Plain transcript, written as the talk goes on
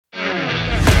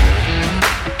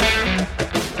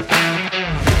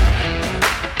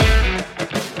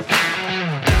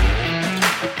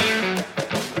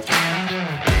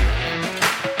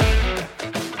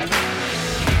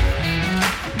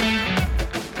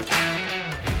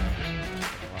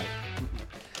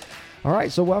All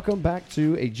right, so welcome back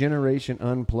to a Generation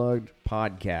Unplugged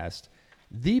podcast,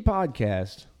 the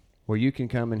podcast where you can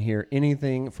come and hear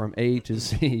anything from A to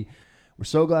Z. We're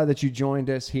so glad that you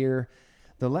joined us here.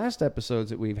 The last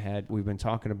episodes that we've had, we've been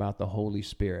talking about the Holy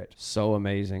Spirit. So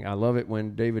amazing. I love it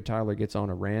when David Tyler gets on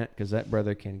a rant, because that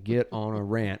brother can get on a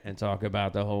rant and talk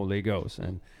about the Holy Ghost.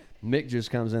 And Mick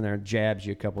just comes in there and jabs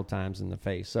you a couple times in the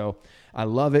face. So I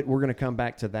love it. We're going to come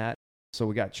back to that. So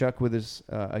we got Chuck with us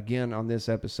again on this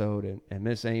episode, and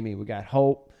Miss Amy. We got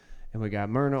Hope, and we got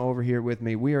Myrna over here with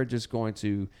me. We are just going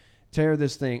to tear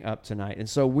this thing up tonight. And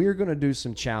so we're going to do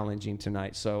some challenging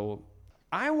tonight. So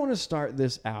I want to start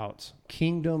this out,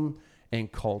 kingdom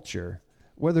and culture.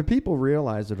 Whether people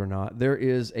realize it or not, there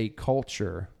is a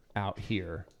culture out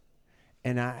here.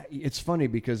 And it's funny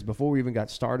because before we even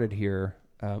got started here,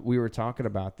 we were talking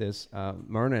about this,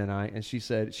 Myrna and I, and she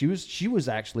said she was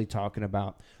actually talking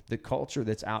about the culture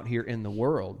that's out here in the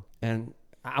world. And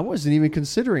I wasn't even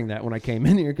considering that when I came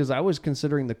in here, because I was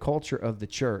considering the culture of the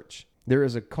church. There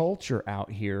is a culture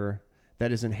out here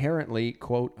that is inherently,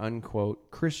 quote unquote,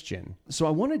 Christian. So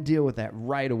I want to deal with that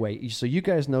right away. So you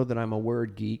guys know that I'm a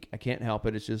word geek. I can't help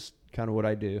it. It's just kind of what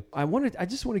I do. I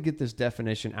just want to get this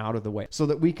definition out of the way so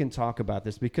that we can talk about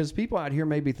this, because people out here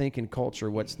may be thinking culture,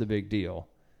 what's the big deal?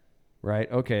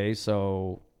 Right? Okay,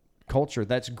 so culture,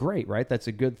 that's great, right? That's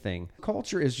a good thing.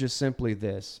 Culture is just simply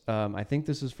this. I think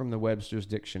this is from the Webster's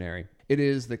Dictionary. It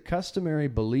is the customary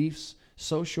beliefs,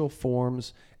 social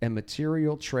forms, and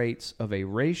material traits of a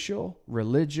racial,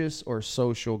 religious, or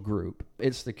social group.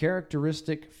 It's the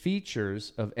characteristic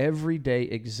features of everyday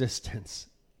existence,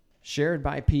 shared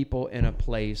by people in a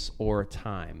place or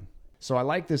time. So I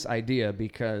like this idea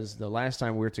because the last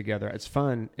time we were together, it's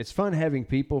fun. It's fun having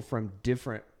people from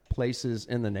different places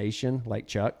in the nation, like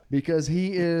Chuck, because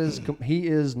he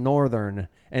is northern,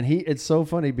 and it's so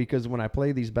funny because when I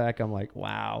play these back, I'm like,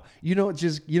 wow, you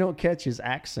don't catch his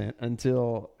accent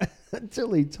until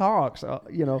he talks,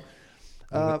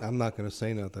 I'm not going to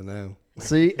say nothing now.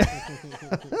 See?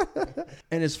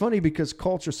 And it's funny because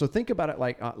culture, so think about it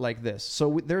like this.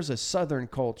 So there's a southern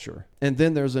culture, and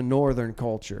then there's a northern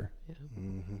culture. Yeah.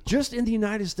 Mm-hmm. Just in the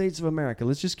United States of America,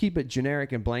 let's just keep it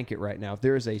generic and blanket right now.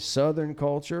 There is a southern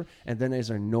culture, and then there's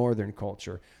a northern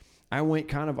culture. I went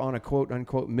kind of on a quote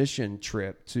unquote mission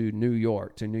trip to New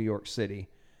York City.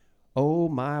 Oh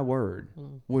my word.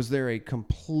 Was there a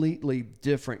completely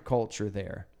different culture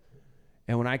there?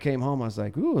 And when I came home, I was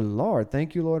like, ooh, Lord,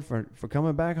 thank you, Lord, for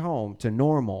coming back home to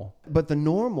normal. But the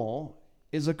normal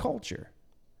is a culture.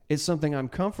 It's something I'm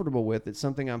comfortable with. It's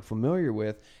something I'm familiar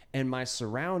with. And my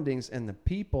surroundings and the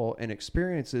people and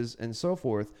experiences and so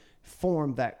forth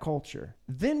form that culture.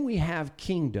 Then we have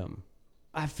kingdom.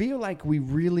 I feel like we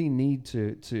really need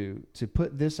to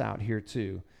put this out here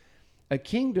too. A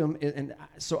kingdom, and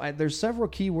so there's several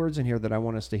key words in here that I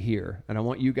want us to hear, and I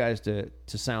want you guys to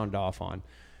sound off on.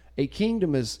 A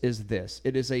kingdom is this.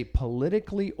 It is a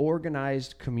politically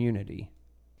organized community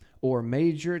or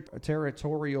major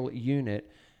territorial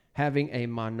unit having a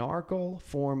monarchical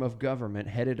form of government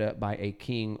headed up by a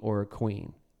king or a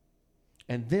queen.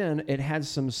 And then it had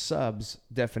some subs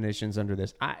definitions under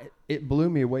this. It blew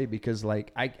me away because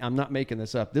I'm not making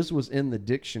this up. This was in the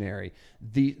dictionary.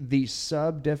 The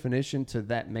sub definition to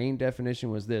that main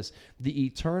definition was this: the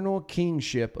eternal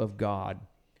kingship of God.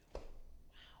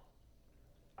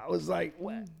 I was like,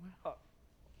 what?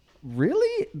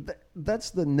 Really? That's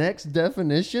the next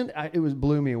definition? It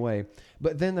blew me away.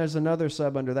 But then there's another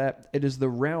sub under that. It is the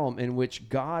realm in which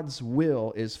God's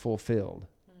will is fulfilled.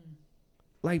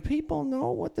 Like, people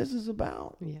know what this is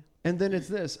about. Yeah. And then it's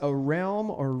this: a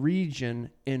realm or region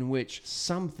in which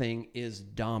something is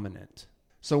dominant.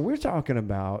 So we've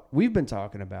been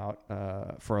talking about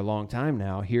for a long time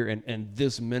now here in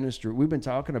this ministry, we've been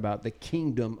talking about the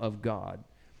kingdom of God.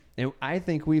 And I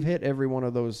think we've hit every one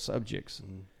of those subjects.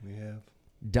 We have.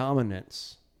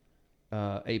 Dominance,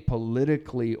 a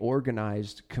politically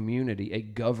organized community, a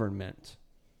government.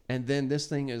 And then this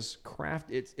thing is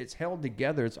it's held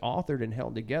together, it's authored and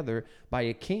held together by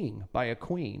a king, by a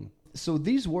queen. So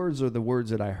these words are the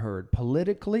words that I heard: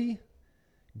 politically,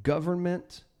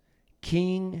 government,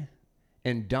 king,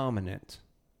 and dominant.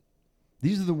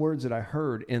 These are the words that I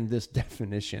heard in this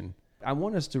definition. I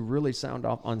want us to really sound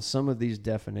off on some of these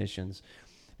definitions,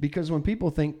 because when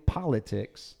people think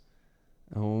politics,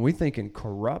 when we think in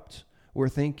corrupt, we're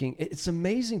thinking, it's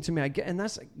amazing to me.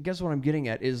 Guess what I'm getting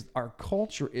at is our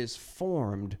culture is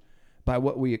formed by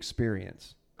what we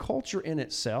experience. Culture in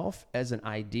itself as an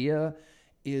idea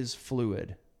is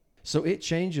fluid. So it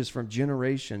changes from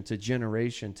generation to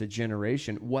generation to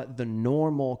generation what the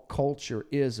normal culture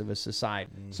is of a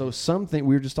society. Mm-hmm. So something,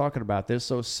 we were just talking about this,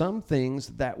 so some things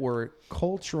that were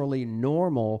culturally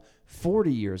normal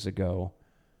 40 years ago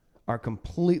are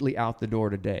completely out the door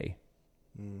today.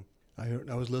 Mm.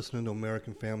 I was listening to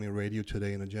American Family Radio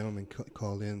today, and a gentleman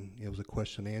called in. It was a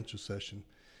question and answer session.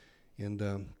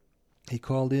 And he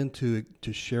called in to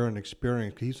share an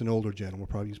experience. He's an older gentleman.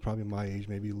 He's probably my age,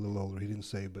 maybe a little older. He didn't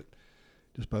say, but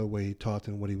just by the way he talked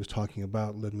and what he was talking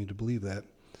about led me to believe that.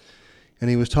 And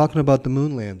he was talking about the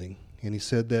moon landing. And he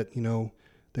said that,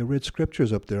 they read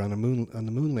scriptures up there on the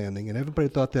moon landing, and everybody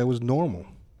thought that was normal.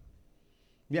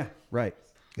 Yeah, right.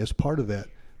 As part of that.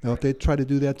 Now, if they try to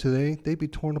do that today, they'd be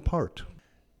torn apart.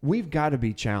 We've got to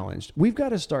be challenged. We've got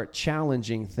to start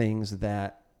challenging things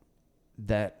that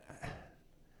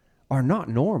are not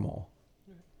normal.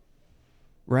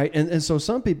 Right? And so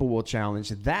some people will challenge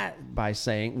that by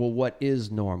saying, well, what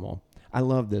is normal? I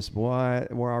love this. Boy,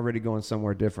 we're already going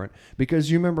somewhere different. Because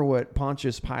you remember what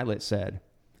Pontius Pilate said,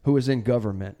 who was in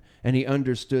government, and he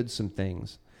understood some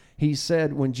things. He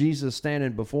said when Jesus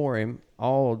standing before him,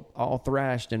 all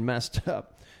thrashed and messed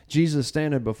up, Jesus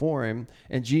standing before him,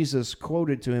 and Jesus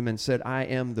quoted to him and said, I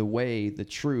am the way, the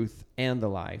truth, and the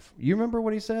life. You remember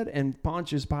what he said? And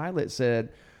Pontius Pilate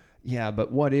said, yeah,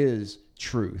 but what is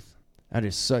truth? That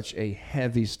is such a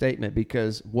heavy statement,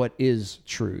 because what is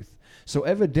truth? So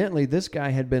evidently this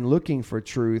guy had been looking for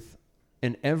truth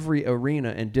in every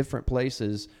arena in different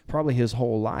places, probably his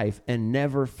whole life, and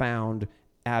never found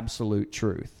absolute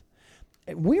truth.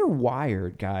 We're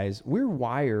wired, guys. We're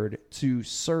wired to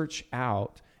search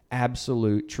out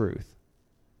absolute truth.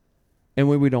 And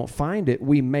when we don't find it,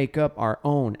 we make up our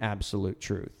own absolute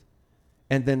truth.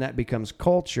 And then that becomes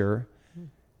culture.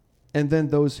 And then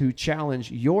those who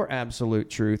challenge your absolute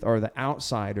truth are the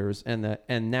outsiders and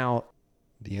now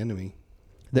the enemy.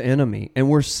 The enemy. And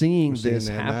we're seeing this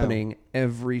happening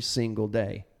every single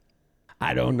day.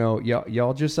 I don't know.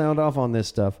 Y'all just sound off on this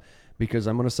stuff, because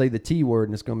I'm going to say the T word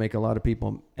and it's going to make a lot of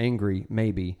people angry,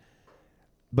 maybe.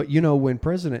 But when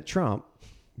President Trump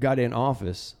got in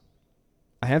office,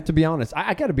 I have to be honest.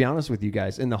 I got to be honest with you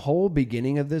guys. In the whole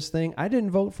beginning of this thing, I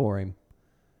didn't vote for him.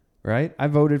 Right? I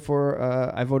voted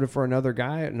for another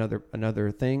guy,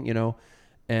 another thing,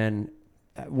 And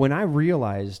when I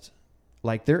realized,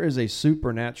 like, there is a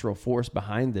supernatural force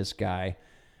behind this guy,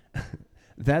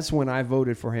 that's when I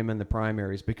voted for him in the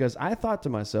primaries, because I thought to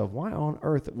myself, why on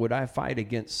earth would I fight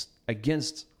against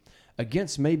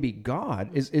maybe God?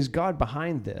 Is God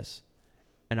behind this?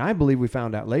 And I believe we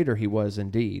found out later he was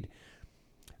indeed.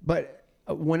 But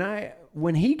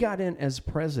when he got in as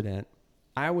president,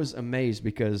 I was amazed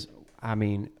because,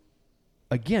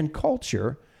 again,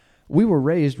 culture, we were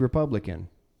raised Republican.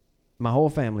 My whole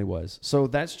family was. So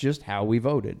that's just how we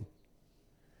voted.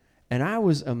 And I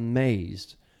was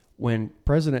amazed when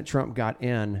President Trump got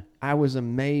in. I was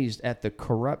amazed at the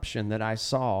corruption that I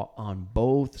saw on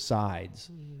both sides.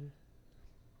 Mm-hmm.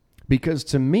 Because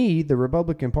to me, the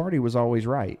Republican Party was always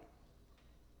right.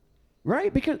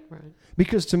 Right?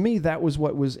 Because to me, that was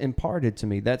what was imparted to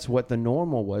me. That's what the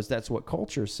normal was. That's what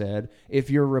culture said.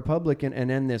 If you're a Republican and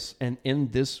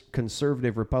in this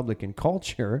conservative Republican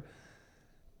culture,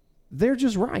 they're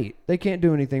just right. They can't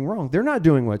do anything wrong. They're not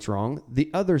doing what's wrong. The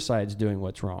other side's doing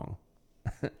what's wrong.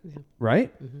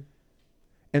 Right? Mm-hmm.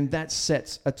 And that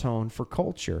sets a tone for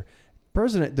culture.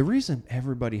 The reason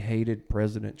everybody hated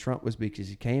President Trump was because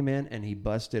he came in and he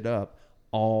busted up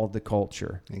all the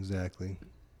culture. Exactly.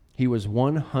 He was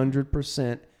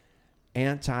 100%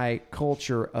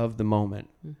 anti-culture of the moment.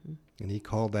 Mm-hmm. And he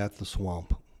called that the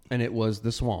swamp. And it was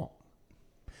the swamp.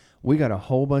 We got a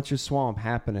whole bunch of swamp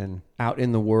happening out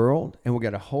in the world, and we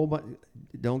got a whole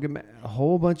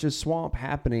bunch of swamp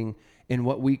happening in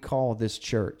what we call this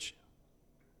church.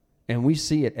 And we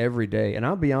see it every day. And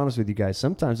I'll be honest with you guys,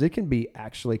 sometimes it can be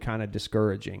actually kind of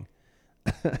discouraging.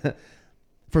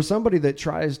 For somebody that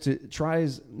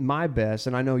tries my best,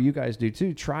 and I know you guys do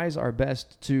too, tries our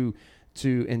best to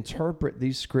interpret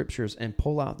these scriptures and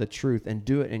pull out the truth and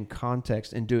do it in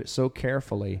context and do it so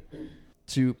carefully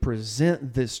to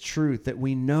present this truth that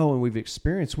we know and we've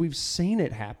experienced. We've seen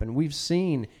it happen. We've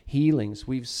seen healings.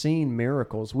 We've seen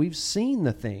miracles. We've seen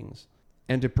the things.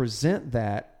 And to present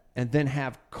that and then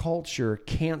have culture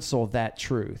cancel that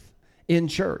truth in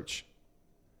church,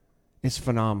 it's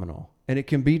phenomenal. And it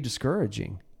can be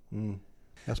discouraging. Mm.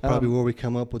 That's probably where we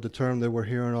come up with the term that we're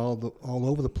hearing all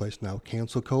over the place now,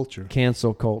 cancel culture.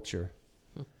 Cancel culture.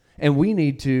 And we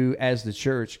need to, as the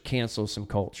church, cancel some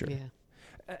culture.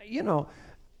 Yeah.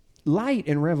 Light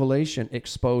and revelation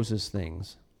exposes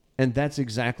things. And that's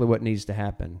exactly what needs to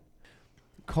happen.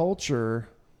 Culture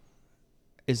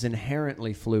is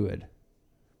inherently fluid.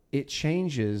 It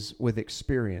changes with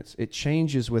experience. It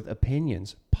changes with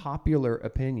opinions, popular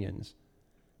opinions,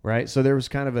 right? So there was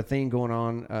kind of a thing going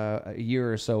on a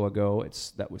year or so ago.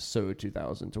 That was so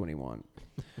 2021.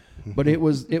 But it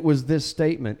was this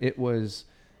statement. It was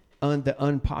the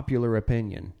unpopular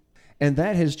opinion. And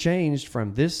that has changed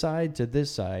from this side to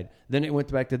this side. Then it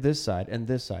went back to this side and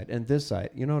this side and this side.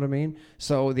 You know what I mean?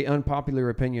 So the unpopular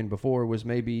opinion before was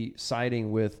maybe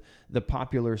siding with the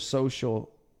popular social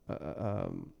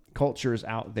cultures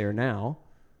out there now,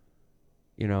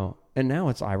 you know. And now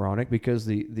it's ironic because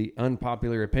the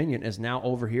unpopular opinion is now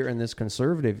over here in this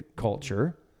conservative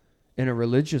culture, in a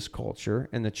religious culture,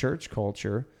 in the church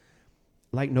culture.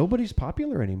 Like nobody's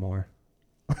popular anymore.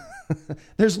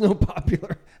 There's no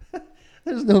popular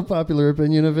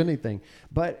opinion of anything.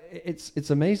 But it's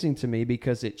amazing to me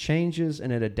because it changes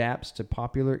and it adapts to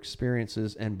popular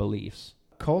experiences and beliefs.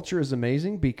 Culture is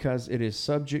amazing because it is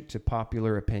subject to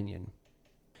popular opinion.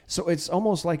 So it's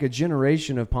almost like a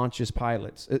generation of Pontius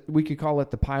Pilates. We could call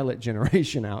it the Pilate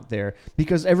generation out there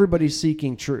because everybody's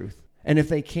seeking truth. And if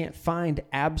they can't find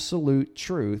absolute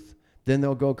truth, then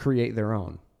they'll go create their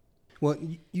own. Well,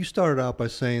 you started out by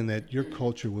saying that your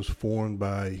culture was formed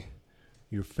by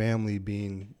your family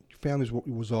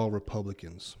was all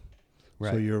Republicans.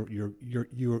 Right. So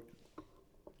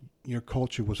your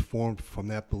culture was formed from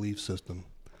that belief system.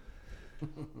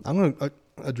 I'm going to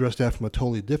address that from a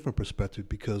totally different perspective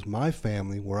because my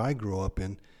family, where I grew up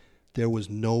in, there was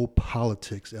no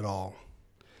politics at all.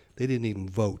 They didn't even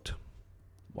vote.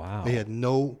 Wow. They had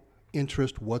no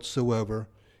interest whatsoever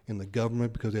in the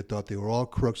government because they thought they were all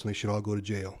crooks and they should all go to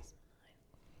jail.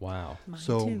 Wow.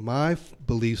 My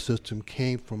belief system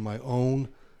came from my own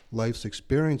life's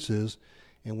experiences,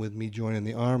 and with me joining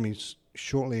the Army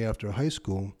shortly after high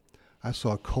school, I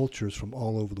saw cultures from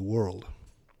all over the world.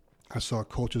 I saw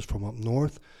cultures from up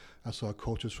north. I saw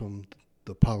cultures from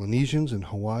the Polynesians in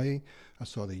Hawaii. I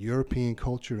saw the European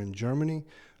culture in Germany.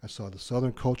 I saw the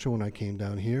Southern culture when I came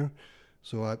down here.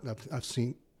 So I've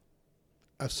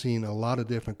seen a lot of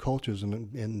different cultures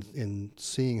and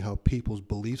seeing how people's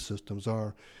belief systems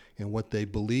are and what they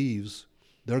believes,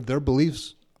 their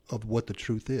beliefs of what the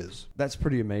truth is. That's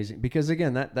pretty amazing because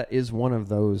again, that is one of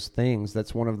those things.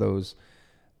 It's one of those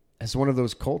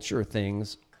culture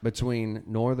things between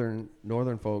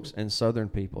northern folks and southern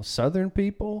people. Southern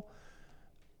people,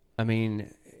 I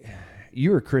mean,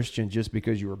 you're a Christian just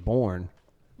because you were born,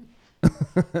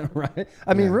 right?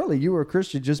 I mean, really, you were a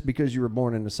Christian just because you were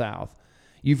born in the South.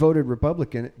 You voted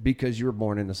Republican because you were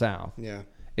born in the South. Yeah.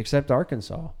 Except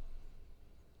Arkansas.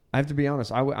 I have to be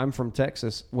honest. I'm from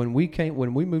Texas. When we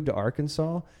moved to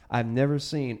Arkansas, I've never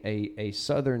seen a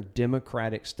Southern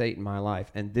Democratic state in my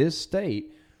life. And this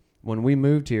state, when we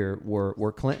moved here,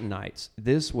 were Clintonites.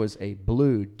 This was a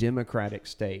blue Democratic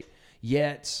state.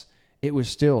 Yet it was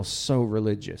still so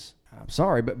religious. I'm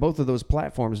sorry, but both of those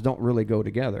platforms don't really go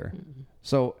together. Mm-hmm.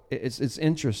 So it's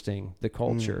interesting, the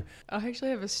culture. I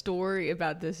actually have a story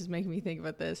about this. It's making me think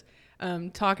about this.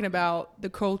 Talking about the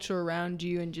culture around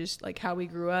you and just like how we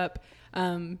grew up.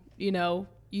 You know,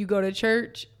 you go to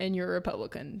church and you're a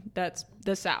Republican. That's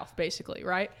the South, basically,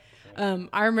 right?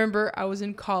 I remember I was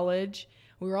in college.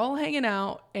 We were all hanging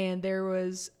out, and there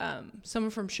was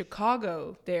someone from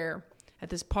Chicago there at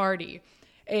this party.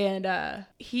 And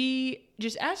he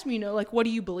just asked me, you know, like, what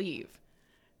do you believe?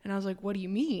 And I was like, what do you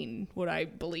mean, what I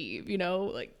believe? You know,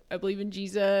 like, I believe in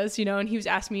Jesus, you know, and he was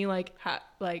asking me, like,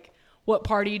 what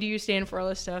party do you stand for, all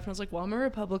this stuff? And I was like, well, I'm a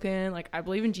Republican. Like, I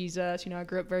believe in Jesus. You know, I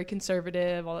grew up very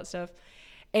conservative, all that stuff.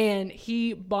 And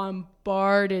he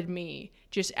bombarded me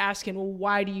just asking, well,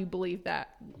 why do you believe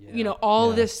that? Yeah. You know,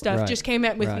 all of this stuff just came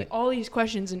at with me, all these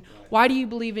questions. And why do you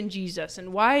believe in Jesus?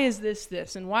 And why is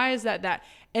this? And why is that?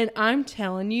 And I'm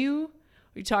telling you,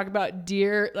 we talk about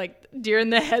deer in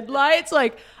the headlights.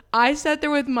 Like, I sat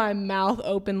there with my mouth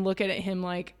open looking at him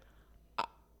like,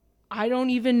 I don't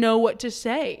even know what to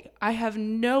say. I have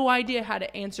no idea how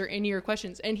to answer any of your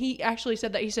questions. And he actually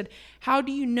said that. He said, how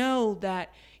do you know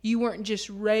that you weren't just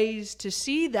raised to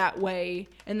see that way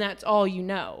and that's all you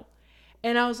know?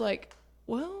 And I was like,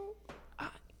 well, I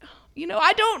don't know. You know,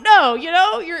 I don't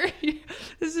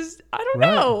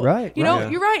know. Right. You know,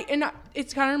 you're right. And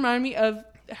it's kind of reminded me of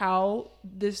how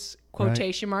this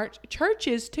quotation mark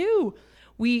churches too.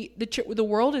 The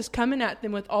world is coming at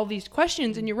them with all these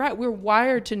questions, and you're right. We're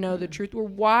wired to know the truth. We're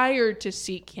wired to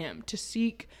seek Him, to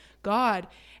seek God,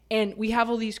 and we have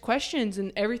all these questions,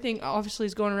 and everything obviously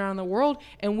is going around the world,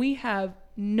 and we have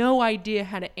no idea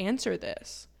how to answer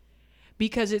this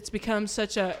because it's become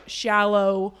such a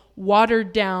shallow,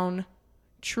 watered down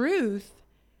truth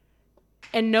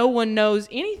and no one knows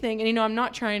anything. And, I'm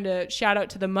not trying to shout out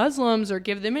to the Muslims or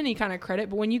give them any kind of credit,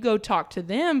 but when you go talk to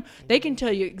them, they can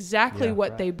tell you exactly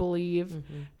what they believe,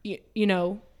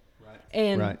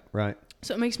 and Right.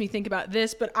 So it makes me think about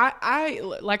this, but I,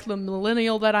 like the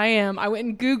millennial that I am, I went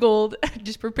and Googled,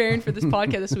 just preparing for this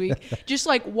podcast this week, just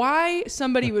like why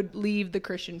somebody would leave the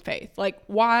Christian faith. Like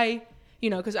why,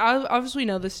 because I obviously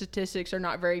know the statistics are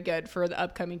not very good for the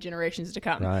upcoming generations to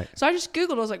come. Right. So I just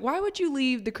Googled, I was like, why would you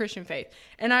leave the Christian faith?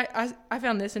 And I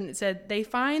found this, and it said, they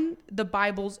find the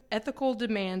Bible's ethical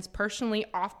demands personally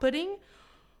off-putting,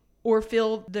 or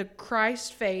feel the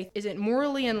Christ faith isn't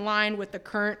morally in line with the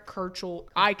current cultural.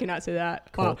 I cannot say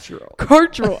that. Cultural.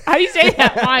 Cultural. How do you say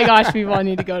that? My gosh, people, I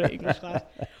need to go to English class.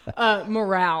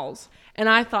 Morals. And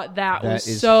I thought that was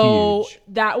so. Huge.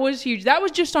 That was huge. That was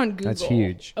just on Google. That's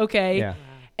huge. Okay. Yeah.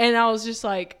 And I was just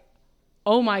like,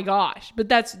 oh my gosh. But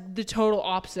that's the total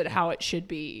opposite of how it should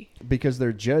be. Because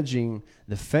they're judging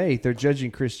the faith, they're judging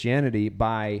Christianity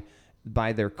by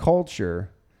their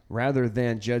culture, rather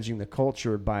than judging the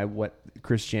culture by what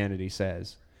Christianity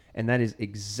says. And that is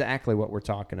exactly what we're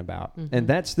talking about. Mm-hmm. And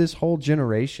that's this whole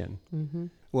generation. Mm-hmm.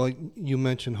 Well, you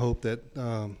mentioned, Hope, that,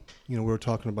 we were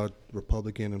talking about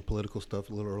Republican and political stuff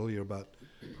a little earlier about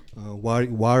why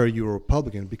are you a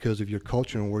Republican? Because of your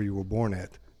culture and where you were born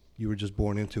at. You were just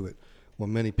born into it. Well,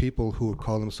 many people who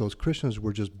call themselves Christians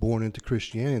were just born into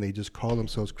Christianity. They just call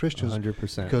themselves Christians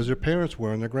 100%. because their parents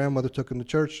were, and their grandmother took them to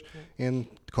church and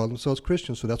called themselves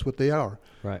Christians, so that's what they are.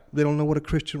 Right. They don't know what a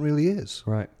Christian really is.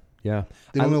 Right. Yeah.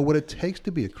 They don't know what it takes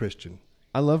to be a Christian.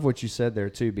 I love what you said there,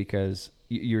 too, because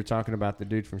you're talking about the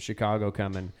dude from Chicago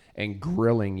coming and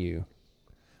grilling you.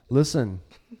 Listen,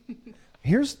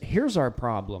 here's our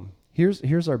problem.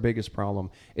 Here's our biggest problem,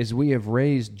 is we have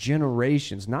raised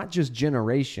generations, not just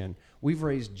generation. We've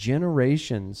raised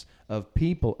generations of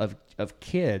people, of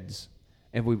kids,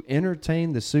 and we've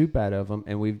entertained the soup out of them,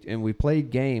 and we played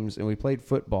games, and we played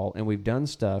football, and we've done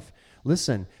stuff.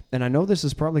 Listen, and I know this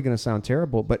is probably going to sound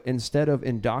terrible, but instead of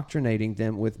indoctrinating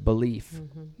them with belief.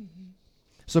 Mm-hmm. Mm-hmm.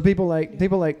 So people like,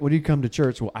 well, do you come to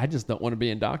church? Well, I just don't want to be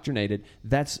indoctrinated.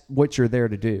 That's what you're there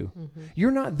to do. Mm-hmm.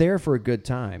 You're not there for a good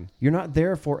time. You're not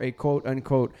there for a quote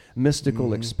unquote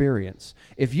mystical experience.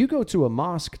 If you go to a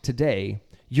mosque today,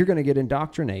 you're going to get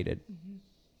indoctrinated. Mm-hmm.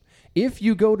 If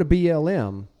you go to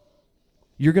BLM,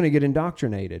 you're going to get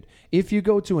indoctrinated. If you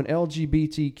go to an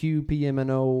LGBTQ,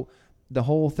 PMNO, the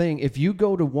whole thing, if you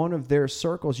go to one of their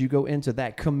circles, you go into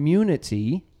that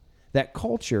community, that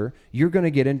culture, you're going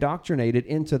to get indoctrinated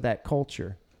into that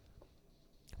culture.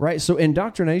 Right? So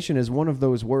indoctrination is one of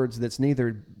those words that's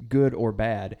neither good or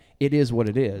bad. It is what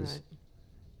it is.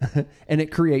 Right. And it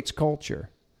creates culture.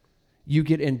 You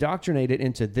get indoctrinated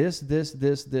into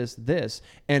this.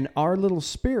 And our little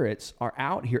spirits are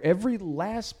out here. Every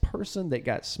last person that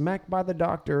got smacked by the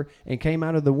doctor and came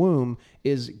out of the womb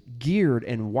is geared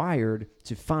and wired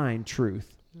to find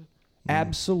truth.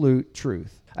 Absolute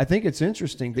truth. I think it's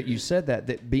interesting that you said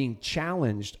that being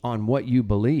challenged on what you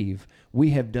believe,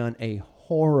 we have done a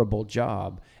horrible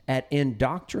job at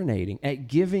indoctrinating, at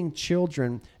giving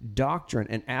children doctrine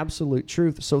and absolute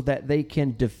truth so that they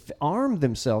can arm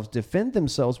themselves, defend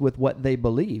themselves with what they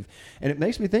believe. And it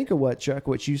makes me think of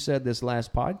what you said this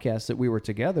last podcast that we were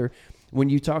together, when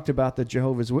you talked about the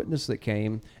Jehovah's Witness that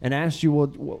came and asked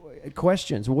you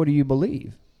questions. What do you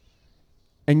believe?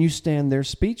 And you stand there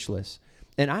speechless.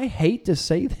 And I hate to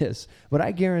say this, but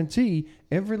I guarantee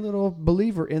every little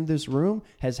believer in this room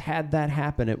has had that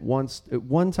happen at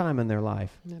one time in their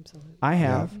life. Absolutely. I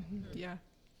have. Yeah.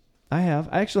 I have.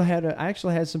 I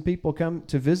actually had some people come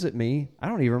to visit me. I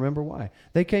don't even remember why.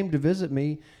 They came to visit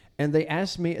me, and they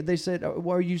asked me, they said,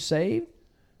 well, are you saved?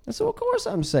 I said, well, of course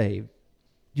I'm saved.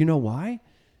 You know why?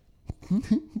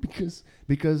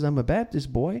 because I'm a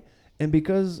Baptist boy, and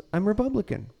because I'm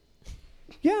Republican.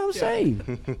 Yeah, I'm saved.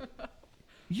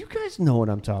 You guys know what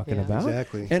I'm talking about.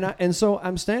 Exactly. And so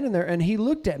I'm standing there, and he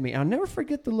looked at me. I'll never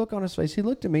forget the look on his face. He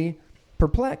looked at me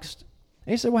perplexed.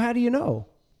 And he said, well, how do you know?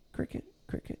 Cricket,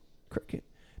 cricket, cricket.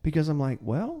 Because I'm like,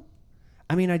 well,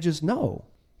 I mean, I just know.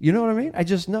 You know what I mean? I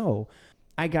just know.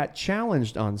 I got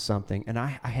challenged on something, and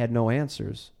I had no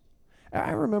answers.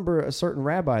 I remember a certain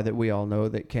rabbi that we all know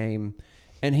that came,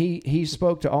 and he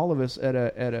spoke to all of us at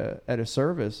a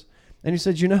service. And he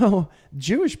said,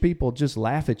 Jewish people just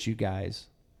laugh at you guys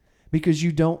because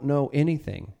you don't know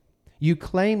anything. You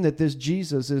claim that this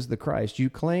Jesus is the Christ. You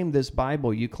claim this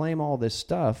Bible. You claim all this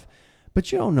stuff, but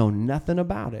you don't know nothing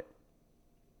about it.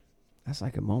 That's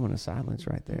like a moment of silence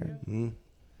right there. Mm-hmm.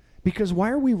 Because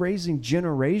why are we raising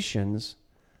generations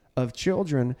of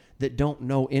children that don't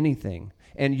know anything.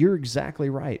 And you're exactly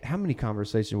right. How many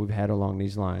conversations we've had along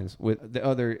these lines with the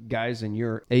other guys in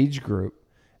your age group,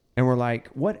 and we're like,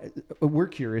 we're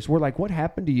curious. We're like, what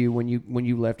happened to you when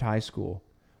you left high school?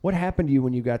 What happened to you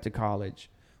when you got to college?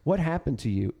 What happened to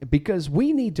you? Because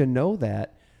we need to know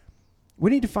that. We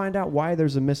need to find out why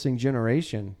there's a missing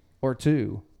generation or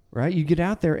two, right? You get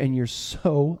out there and you're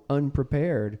so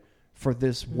unprepared for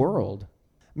this world.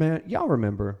 Man, y'all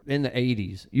remember in the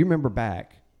 80s, you remember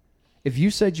back, if you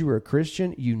said you were a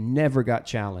Christian, you never got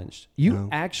challenged. You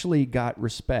actually got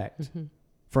respect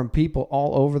from people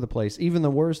all over the place. Even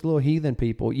the worst little heathen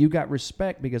people, you got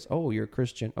respect because, oh, you're a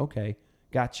Christian. Okay,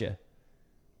 gotcha.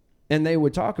 And they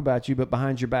would talk about you, but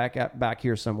behind your back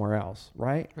here somewhere else,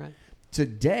 right? Right.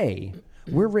 Today,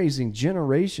 we're raising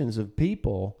generations of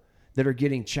people that are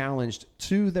getting challenged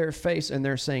to their face, and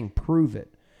they're saying, prove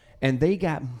it. And they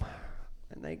got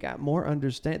more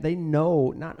understand. They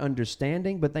know, not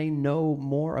understanding, but they know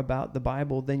more about the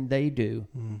Bible than they do.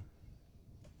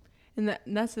 And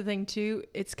that's the thing too.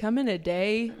 It's coming a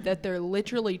day that they're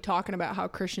literally talking about how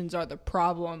Christians are the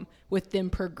problem with them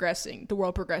progressing, the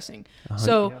world progressing.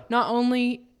 So not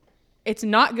only it's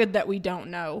not good that we don't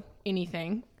know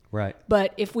anything, right?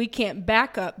 But if we can't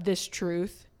back up this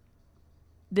truth,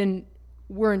 then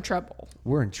we're in trouble.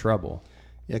 We're in trouble.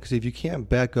 Yeah, because if you can't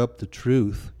back up the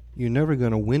truth, you're never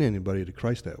going to win anybody to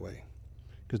Christ that way.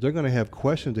 Because they're going to have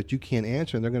questions that you can't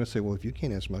answer, and they're going to say, well, if you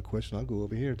can't answer my question, I'll go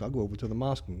over here. I'll go over to the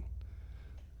mosque and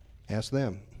ask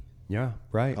them. Yeah,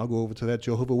 right. I'll go over to that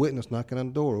Jehovah's Witness knocking on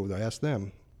the door over there. Ask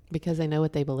them. Because they know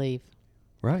what they believe.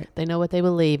 Right. They know what they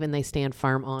believe, and they stand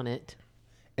firm on it.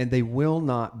 And they will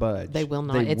not budge. They will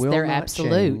not. It's their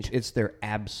absolute. It's their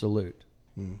absolute.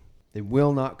 They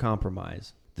will not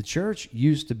compromise. The church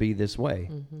used to be this way.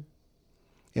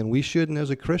 And we shouldn't as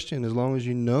a Christian, as long as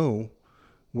you know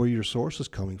where your source is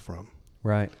coming from.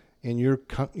 Right. And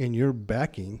your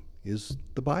backing is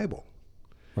the Bible.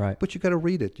 Right. But you got to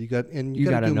read it. You got to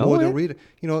do know more it. than read it.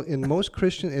 You know, in most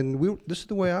Christian, and this is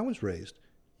the way I was raised.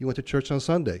 You went to church on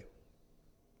Sunday.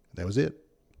 That was it.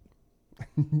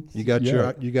 You got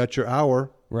your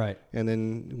hour. Right. And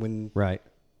then when right.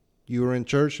 you were in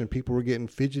church and people were getting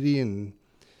fidgety and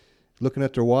looking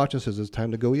at their watch and says, "It's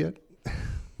time to go yet?"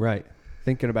 Right.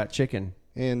 Thinking about chicken.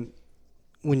 And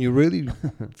when you really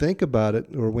think about it,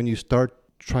 or when you start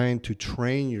trying to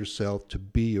train yourself to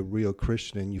be a real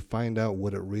Christian, and you find out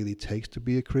what it really takes to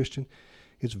be a Christian,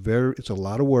 it's a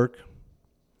lot of work.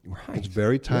 Right. It's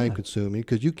very time consuming,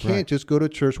 because you can't just go to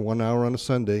church 1 hour on a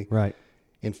Sunday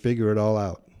and figure it all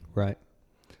out. Right.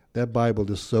 That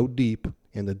Bible is so deep,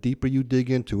 and the deeper you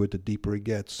dig into it, the deeper it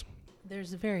gets.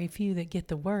 There's very few that get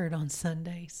the word on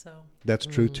Sunday, so. That's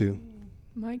true too.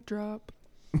 Mic drop.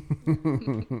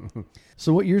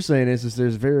 So what you're saying is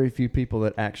there's very few people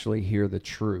that actually hear the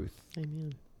truth.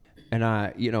 Amen. And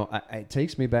it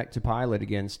takes me back to Pilate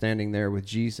again, standing there with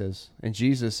Jesus. And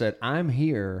Jesus said, I'm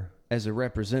here as a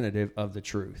representative of the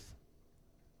truth.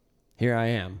 Here I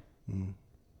am.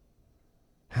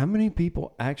 How many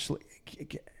people actually,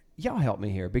 y'all help me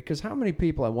here, because how many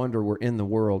people I wonder were in the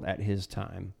world at his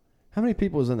time? How many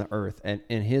people was in the earth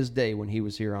in his day when he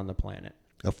was here on the planet?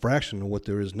 A fraction of what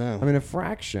there is now. I mean, a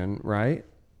fraction, right?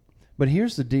 But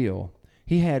here's the deal.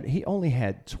 He only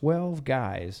had 12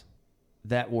 guys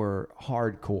that were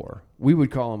hardcore. We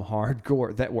would call them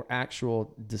hardcore, that were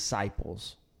actual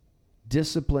disciples,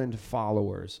 disciplined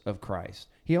followers of Christ.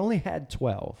 He only had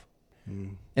 12.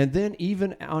 And then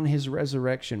even on his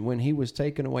resurrection, when he was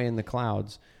taken away in the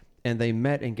clouds, and they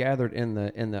met and gathered in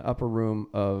the upper room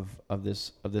of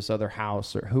this other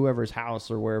house, or whoever's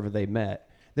house or wherever they met,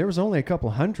 there was only a couple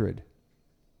hundred.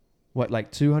 What,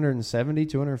 like 270,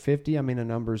 250? I mean, the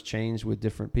numbers change with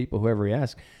different people, whoever you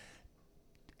ask.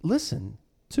 Listen,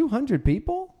 200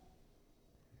 people?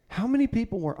 How many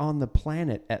people were on the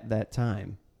planet at that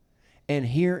time? And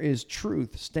here is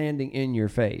truth standing in your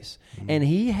face. And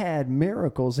he had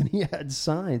miracles and he had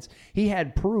signs. He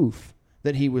had proof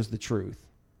that he was the truth.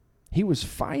 He was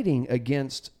fighting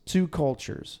against two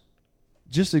cultures,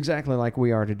 just exactly like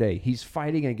we are today. He's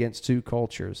fighting against two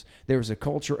cultures. There was a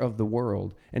culture of the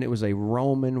world, and it was a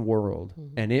Roman world,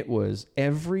 and it was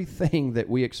everything that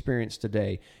we experience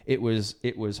today. It was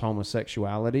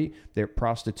homosexuality. Their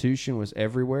prostitution was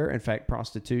everywhere. In fact,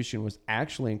 prostitution was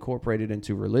actually incorporated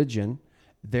into religion.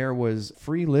 There was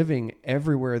free living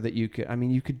everywhere that you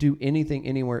could do anything,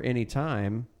 anywhere,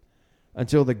 anytime,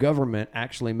 until the government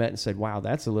actually met and said, wow,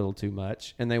 that's a little too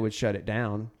much, and they would shut it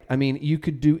down. I mean, you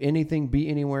could do anything, be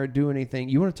anywhere, do anything.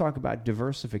 You want to talk about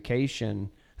diversification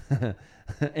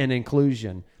and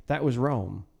inclusion. That was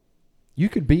Rome. You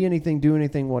could be anything, do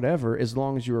anything, whatever, as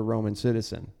long as you were a Roman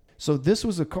citizen. So this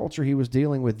was a culture he was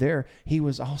dealing with there. He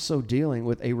was also dealing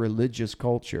with a religious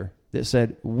culture that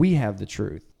said, we have the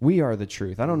truth. We are the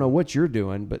truth. I don't know what you're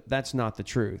doing, but that's not the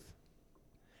truth.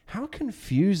 How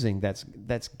confusing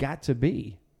that's got to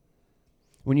be.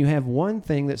 When you have one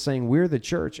thing that's saying we're the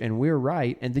church and we're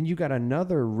right, and then you got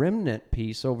another remnant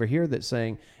piece over here that's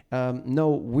saying, no,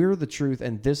 we're the truth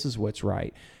and this is what's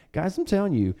right. Guys, I'm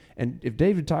telling you, and if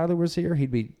David Tyler was here, he'd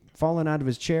be falling out of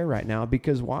his chair right now.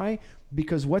 Because why?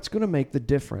 Because what's going to make the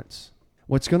difference?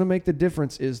 What's going to make the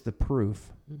difference is the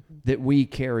proof that we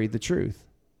carry the truth.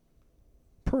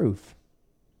 Proof.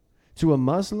 To a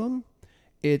Muslim,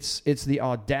 it's the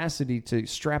audacity to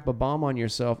strap a bomb on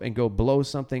yourself and go blow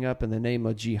something up in the name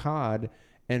of jihad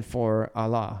and for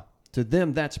Allah. To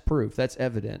them, that's proof. That's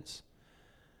evidence.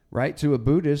 Right? To a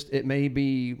Buddhist, it may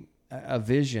be a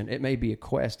vision. It may be a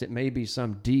quest. It may be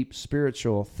some deep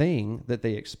spiritual thing that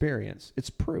they experience. It's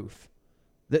proof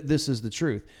that this is the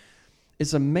truth.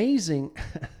 It's amazing.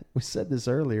 We said this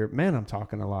earlier. Man, I'm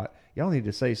talking a lot. Y'all need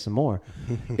to say some more.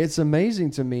 It's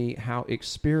amazing to me how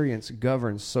experience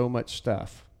governs so much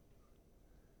stuff.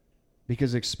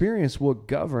 Because experience will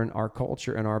govern our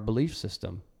culture and our belief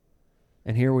system.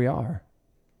 And here we are.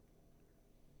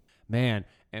 Man,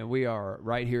 and we are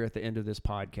right here at the end of this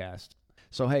podcast.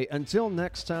 So, hey, until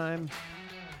next time,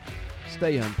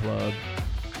 stay unplugged.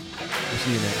 We'll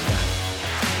see you next time.